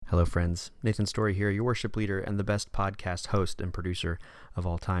Hello, friends. Nathan Story here, your worship leader and the best podcast host and producer of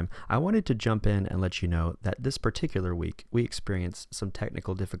all time. I wanted to jump in and let you know that this particular week we experienced some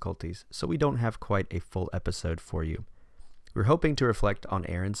technical difficulties, so we don't have quite a full episode for you. We're hoping to reflect on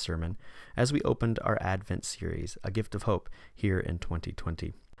Aron's sermon as we opened our Advent series, A Gift of Hope, here in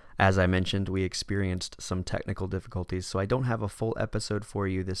 2020. As I mentioned, we experienced some technical difficulties, so I don't have a full episode for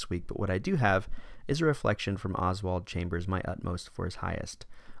you this week, but what I do have is a reflection from Oswald Chambers' My Utmost for His Highest,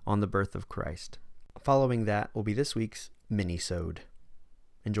 on the birth of Christ. Following that will be this week's MINISODE.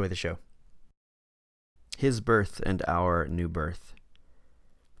 Enjoy the show. His birth and our new birth.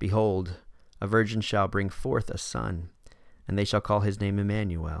 Behold, a virgin shall bring forth a son, and they shall call his name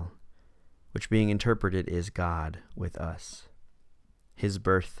Emmanuel, which being interpreted is God with us. His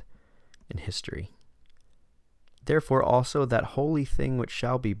birth in history. Therefore also that holy thing which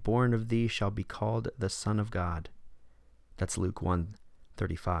shall be born of thee shall be called the Son of God. That's Luke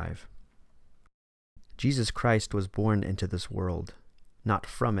 1:35. Jesus Christ was born into this world, not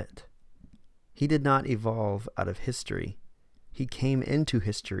from it. He did not evolve out of history. He came into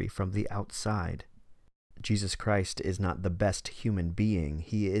history from the outside. Jesus Christ is not the best human being.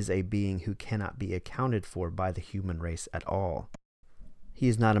 He is a being who cannot be accounted for by the human race at all. He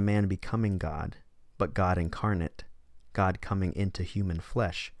is not a man becoming God, but God incarnate, God coming into human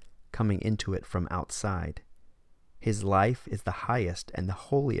flesh, coming into it from outside. His life is the highest and the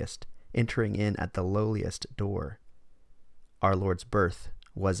holiest, entering in at the lowliest door. Our Lord's birth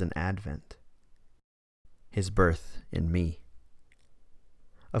was an advent. His birth in me,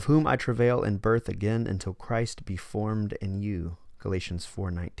 of whom I travail in birth again until Christ be formed in you. Galatians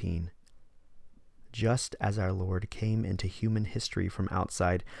 4:19. Just as our Lord came into human history from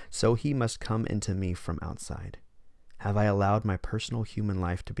outside, so he must come into me from outside. Have I allowed my personal human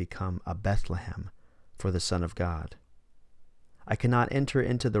life to become a Bethlehem for the Son of God? I cannot enter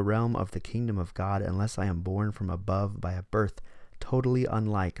into the realm of the kingdom of God unless I am born from above by a birth totally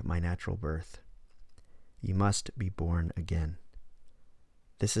unlike my natural birth. You must be born again.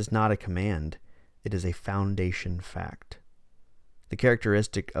 This is not a command, it is a foundation fact. The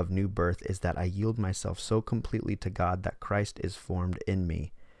characteristic of new birth is that I yield myself so completely to God that Christ is formed in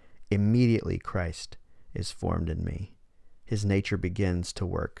me. Immediately Christ is formed in me. His nature begins to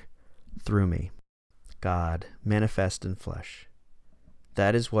work through me. God manifest in flesh.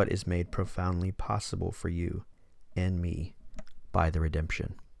 That is what is made profoundly possible for you and me by the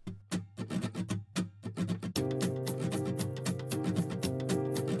redemption.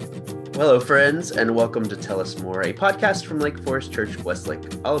 Hello, friends, and welcome to Tell Us More, a podcast from Lake Forest Church, Westlake,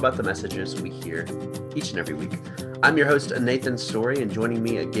 all about the messages we hear each and every week. I'm your host, Nathan Story, and joining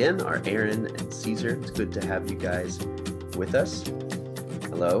me again are Aron and Caesar. It's good to have you guys with us.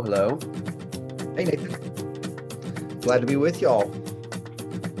 Hello. Hey, Nathan. Glad to be with y'all.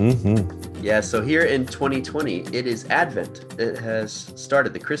 Yeah, so here in 2020, it is Advent. It has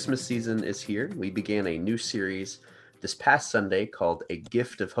started. The Christmas season is here. We began a new series this past Sunday called A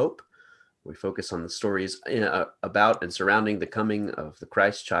Gift of Hope. We focus on the stories about and surrounding the coming of the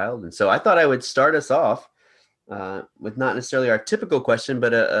Christ child. And so I thought I would start us off with not necessarily our typical question,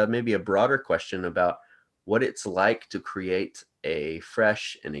 but maybe a broader question about what it's like to create a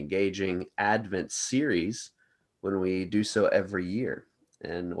fresh and engaging Advent series when we do so every year,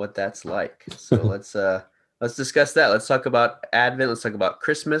 and what that's like. So let's discuss that. Let's talk about Advent. Let's talk about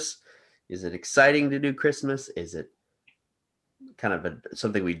Christmas. Is it exciting to do Christmas? Is it kind of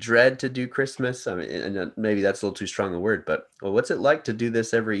something we dread to do Christmas? I mean, and maybe that's a little too strong a word, but what's it like to do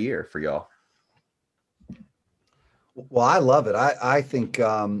this every year for y'all? Well, I love it. I think,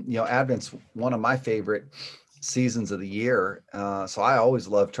 Advent's one of my favorite seasons of the year. So I always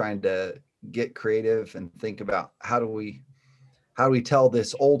love trying to get creative and think about how do we tell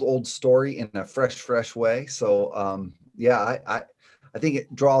this old story in a fresh way. So, I think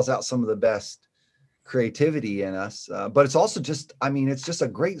it draws out some of the best creativity in us, but it's also it's just a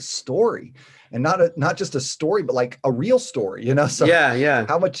great story, and not just a story, but like a real story, so yeah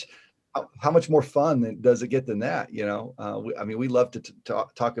how much more fun does it get than that? We love to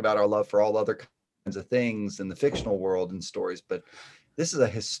talk about our love for all other kinds of things in the fictional world and stories, but this is a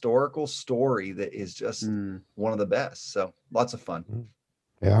historical story that is just one of the best. So lots of fun.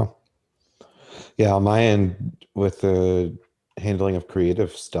 On my end, with the handling of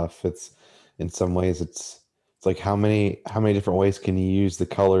creative stuff, it's in some ways it's like how many different ways can you use the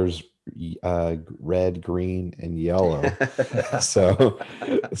colors red, green, and yellow? so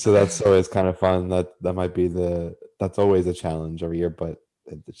that's always kind of fun. That might be that's always a challenge every year, but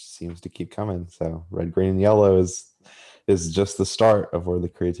it just seems to keep coming. So red, green, and yellow is just the start of where the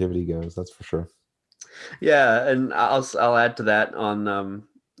creativity goes. That's for sure. Yeah, and I'll add to that on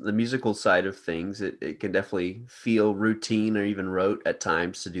the musical side of things, it can definitely feel routine or even rote at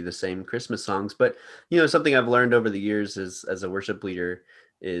times to do the same Christmas songs. But, something I've learned over the years as a worship leader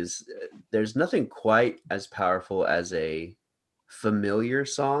is there's nothing quite as powerful as a familiar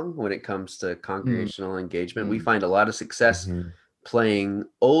song when it comes to Mm, congregational engagement. We mm. find a lot of success Mhm. playing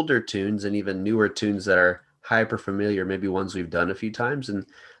older tunes and even newer tunes that are hyper familiar, maybe ones we've done a few times. And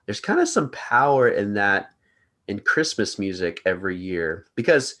there's kind of some power in that in Christmas music every year,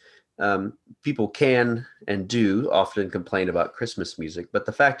 because people can and do often complain about Christmas music. But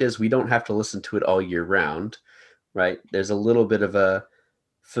the fact is, we don't have to listen to it all year round, right? There's a little bit of a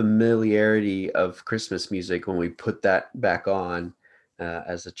familiarity of Christmas music when we put that back on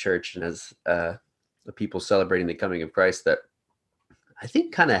as a church and as the people celebrating the coming of Christ, that I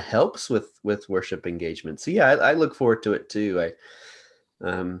think kind of helps with worship engagement. So yeah, I look forward to it too.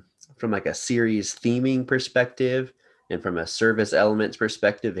 From like a series theming perspective and from a service elements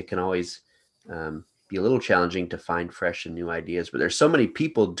perspective, it can always be a little challenging to find fresh and new ideas. But there's so many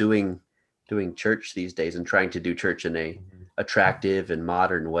people doing church these days and trying to do church in a Mhm. attractive and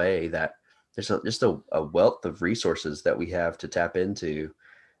modern way, that there's just a wealth of resources that we have to tap into,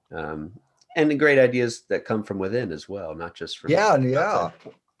 um, and the great ideas that come from within as well, not just from Yeah, outside. yeah.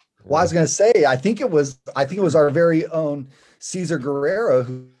 Well, I was going to say, I think it was our very own Cesar Guerrero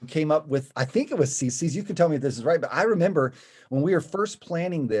who came up with, I think it was Cece. You can tell me if this is right, but I remember when we were first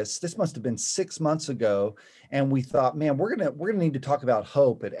planning this must have been 6 months ago. And we thought, man, we're gonna need to talk about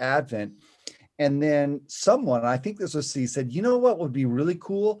hope at Advent. And then someone, I think this was C, said, you know what would be really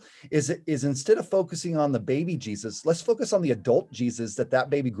cool is instead of focusing on the baby Jesus, let's focus on the adult Jesus that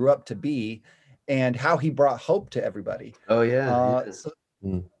baby grew up to be and how he brought hope to everybody. Oh yeah, yeah. So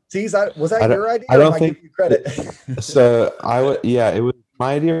Mm. was I that don't your idea I or am don't I think giving you credit? so. I would, yeah, it was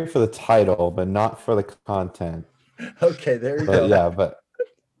my idea for the title, but not for the content. Okay, there you But go. yeah,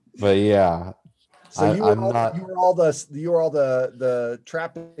 but yeah, So you were I'm all not. the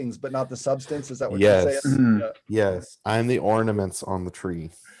trappings, but not the substance. Is that what you're saying? Yes, Mhm. Yeah. yes, I'm the ornaments on the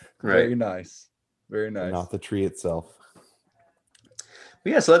tree, Right. Very nice. Very but nice. not the tree itself.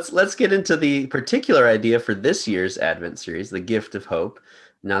 But yeah, so let's get into the particular idea for this year's Advent series, the gift of hope.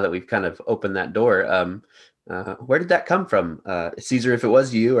 Now that we've kind of opened that door, where did that come from, Caesar? If it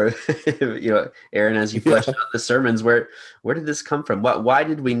was you, or Aaron, as you Yeah. fleshed out the sermons, where did this come from? Why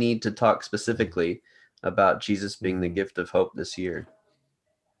did we need to talk specifically about Jesus being the Mhm. gift of hope this year?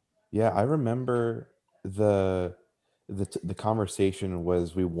 Yeah, I remember the the conversation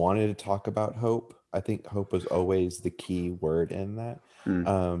was we wanted to talk about hope. I think hope was always the key word in that. Hmm.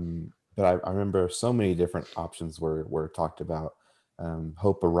 But I remember so many different options were talked about.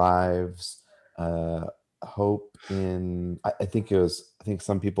 Hope arrives, uh, hope in. I think it was. I think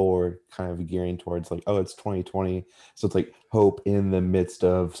some people were kind of gearing towards like, oh, it's 2020, so it's like hope in the midst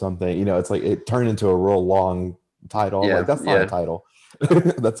of something. It's like it turned into a real long title. I'm like, Yeah, that's not a yeah, title.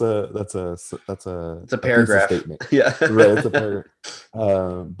 that's it's a a thesis paragraph. statement, Yeah. right? It's a paragraph.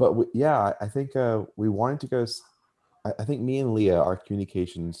 But yeah, I think we wanted to go. I think me and Leah, our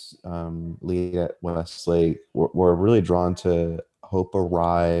communications lead at Westlake, were really drawn to hope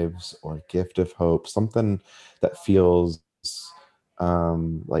arrives or gift of hope, something that feels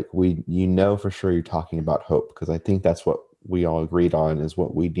like for sure you're talking about hope, because I think that's what we all agreed on is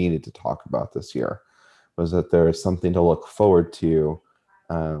what we needed to talk about this year, was that there is something to look forward to,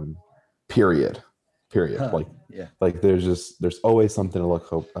 um, period, period. Huh. Yeah. Like there's always something to look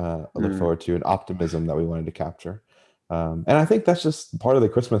Mm, forward to, and optimism that we wanted to capture. And I think that's just part of the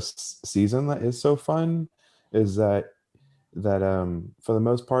Christmas season that is so fun, is that for the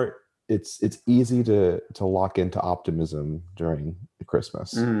most part it's easy to lock into optimism during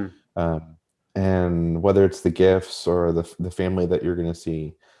Christmas. mm. um, and whether it's the gifts or the family that you're going to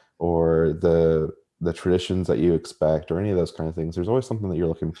see, or the traditions that you expect, or any of those kind of things, there's always something that you're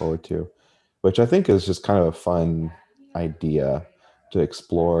looking forward to, which I think is just kind of a fun idea to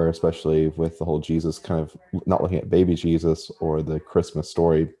explore, especially with the whole Jesus kind of not looking at baby Jesus or the Christmas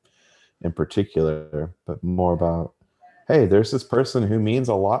story in particular, but more about, hey, there's this person who means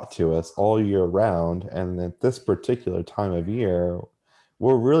a lot to us all year round, and at this particular time of year,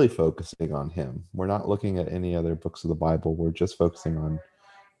 we're really focusing on him. We're not looking at any other books of the Bible. We're just focusing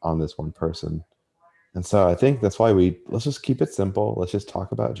on this one person. And so I think that's why let's just keep it simple. Let's just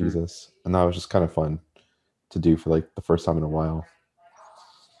talk about Mm. Jesus. And that was just kind of fun to do for like the first time in a while.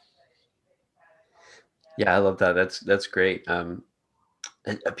 Yeah, I love that. That's great. And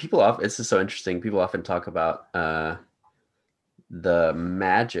people often, this is so interesting. People often talk about the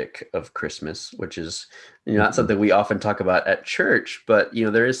magic of Christmas, which is not Mhm. something we often talk about at church, but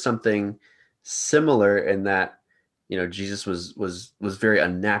there is something similar in that, Jesus was very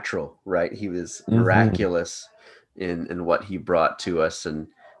unnatural, right? He was Mhm. miraculous in what he brought to us, and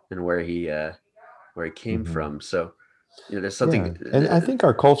where he came Mhm. from. So there's Yeah, something. and I think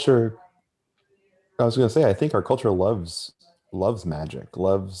our culture. I was going to say, I think our culture loves magic,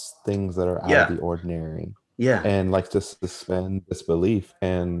 loves things that are out of Yeah, the ordinary, yeah, and likes to suspend disbelief.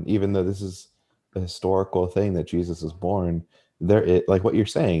 And even though this is a historical thing that Jesus is born, there is, like what you're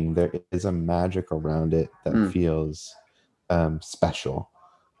saying, there is a magic around it that mm, feels special.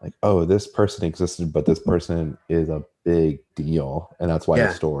 Like, oh, this person existed, but this person is a big deal, and that's why the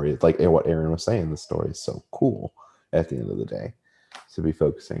yeah, story, like what Aaron was saying, the story is so cool at the end of the day to be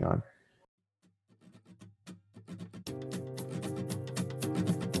focusing on.